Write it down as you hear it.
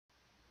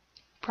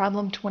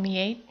Problem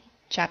 28,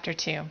 Chapter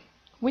 2.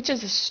 Which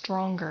is a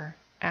stronger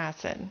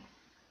acid?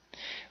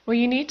 Well,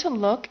 you need to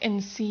look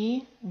and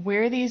see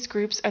where these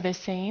groups are the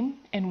same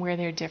and where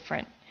they're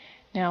different.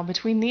 Now,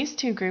 between these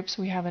two groups,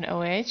 we have an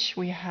OH,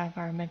 we have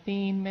our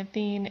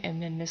methene,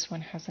 and then this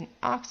one has an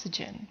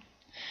oxygen.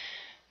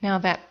 Now,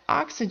 that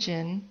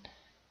oxygen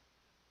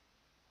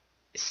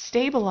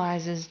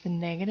stabilizes the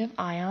negative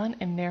ion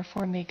and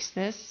therefore makes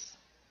this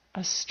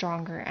a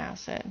stronger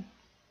acid.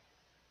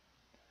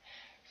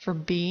 For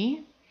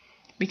B,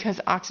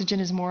 because oxygen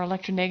is more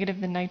electronegative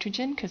than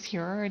nitrogen, because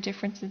here are our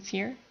differences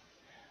here.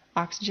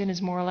 Oxygen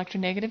is more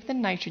electronegative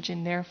than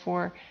nitrogen,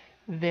 therefore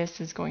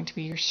this is going to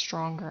be your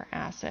stronger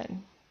acid,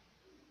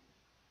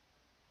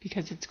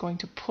 because it's going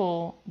to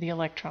pull the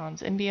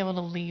electrons and be able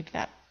to leave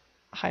that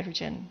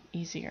hydrogen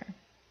easier.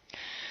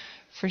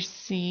 For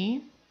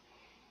C,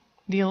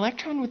 the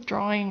electron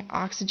withdrawing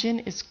oxygen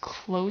is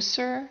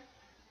closer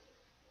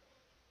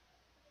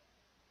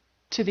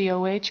to the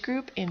OH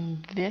group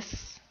in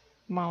this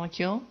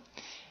molecule,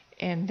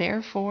 and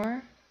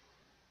therefore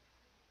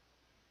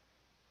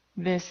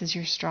this is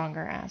your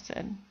stronger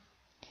acid.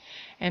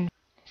 And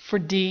for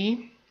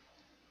D,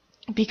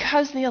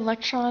 because the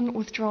electron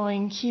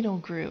withdrawing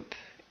ketyl group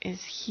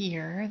is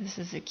here, this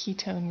is a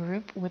ketone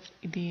group with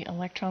the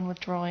electron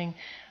withdrawing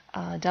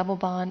double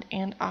bond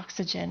and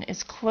oxygen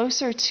is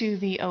closer to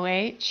the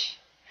OH,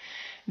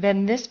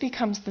 then this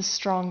becomes the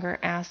stronger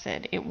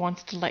acid. It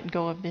wants to let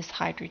go of this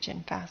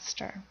hydrogen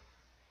faster.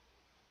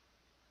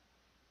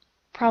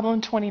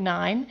 Problem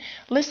 29.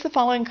 List the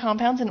following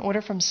compounds in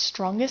order from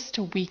strongest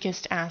to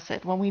weakest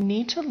acid. Well, we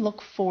need to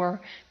look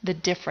for the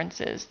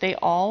differences. They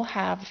all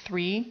have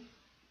 3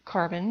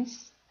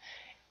 carbons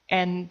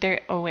and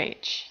they're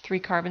OH. 3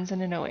 carbons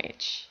and an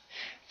OH.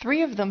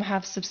 3 of them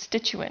have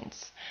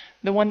substituents.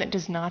 The one that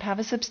does not have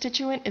a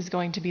substituent is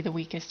going to be the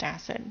weakest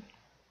acid.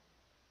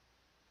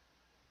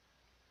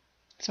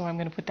 So I'm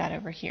going to put that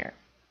over here.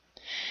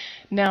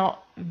 Now,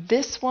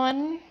 this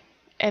one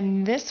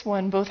and this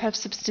one both have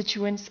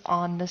substituents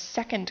on the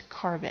second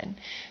carbon.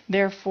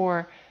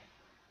 Therefore,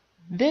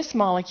 this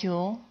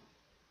molecule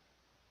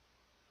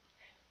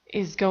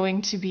is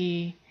going to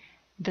be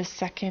the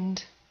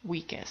second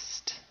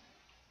weakest,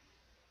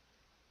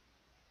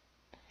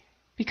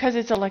 because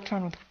its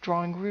electron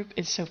withdrawing group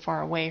is so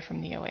far away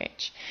from the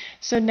OH.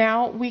 So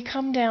now we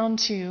come down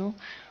to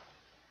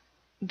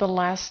the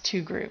last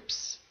 2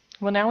 groups.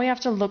 Well, now we have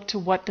to look to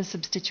what the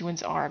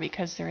substituents are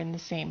because they're in the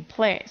same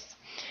place.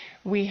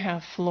 We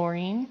have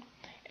fluorine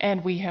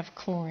and we have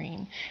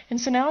chlorine.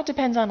 And so now it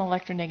depends on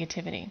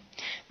electronegativity.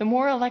 The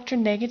more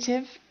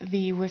electronegative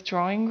the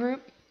withdrawing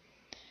group,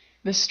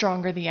 the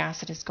stronger the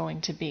acid is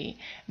going to be.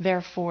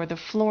 Therefore, the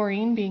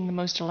fluorine being the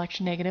most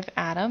electronegative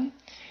atom,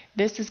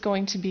 this is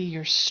going to be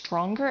your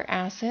stronger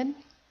acid,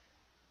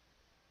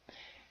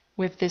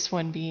 with this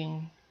one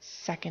being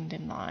second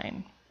in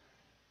line.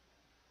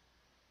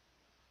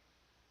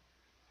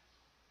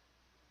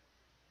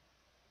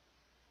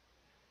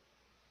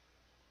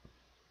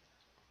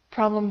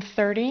 Problem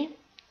 30.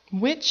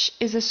 Which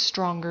is a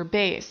stronger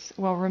base?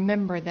 Well,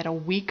 remember that a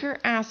weaker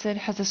acid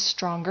has a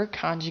stronger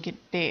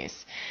conjugate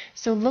base.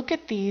 So look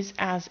at these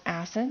as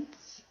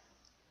acids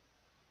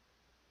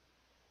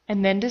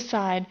and then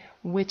decide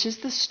which is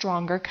the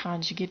stronger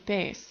conjugate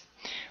base.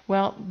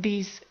 Well,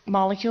 these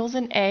molecules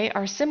in A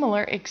are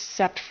similar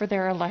except for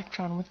their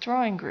electron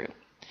withdrawing group.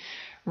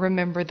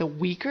 Remember, the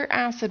weaker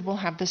acid will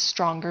have the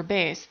stronger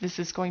base. This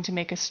is going to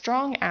make a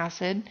strong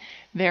acid,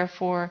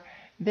 therefore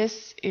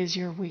this is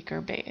your weaker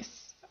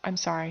base. I'm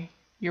sorry,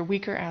 your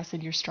weaker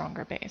acid, your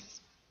stronger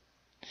base.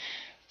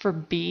 For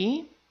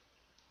B,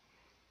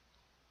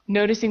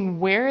 noticing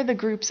where the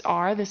groups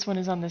are, this one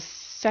is on the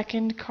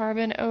second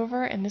carbon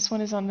over and this one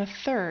is on the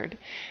third.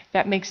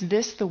 That makes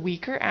this the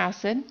weaker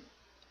acid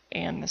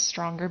and the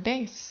stronger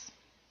base.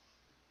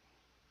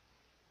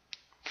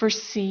 For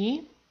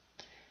C,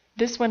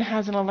 this one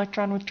has an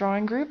electron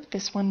withdrawing group,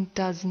 this one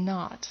does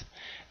not.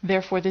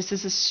 Therefore, this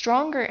is a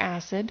stronger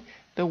acid.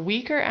 The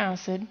weaker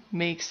acid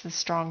makes the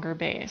stronger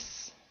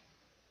base.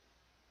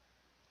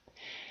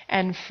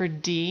 And for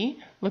D,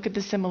 look at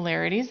the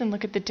similarities and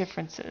look at the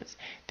differences.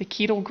 The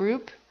ketyl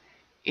group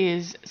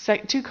is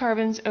 2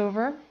 carbons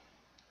over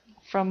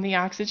from the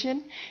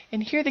oxygen,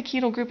 and here the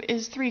ketyl group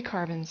is 3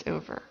 carbons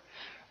over.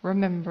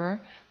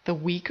 Remember, the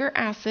weaker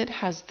acid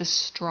has the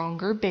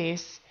stronger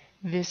base.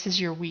 This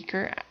is your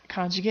weaker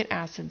conjugate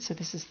acid, so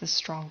this is the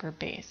stronger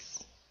base.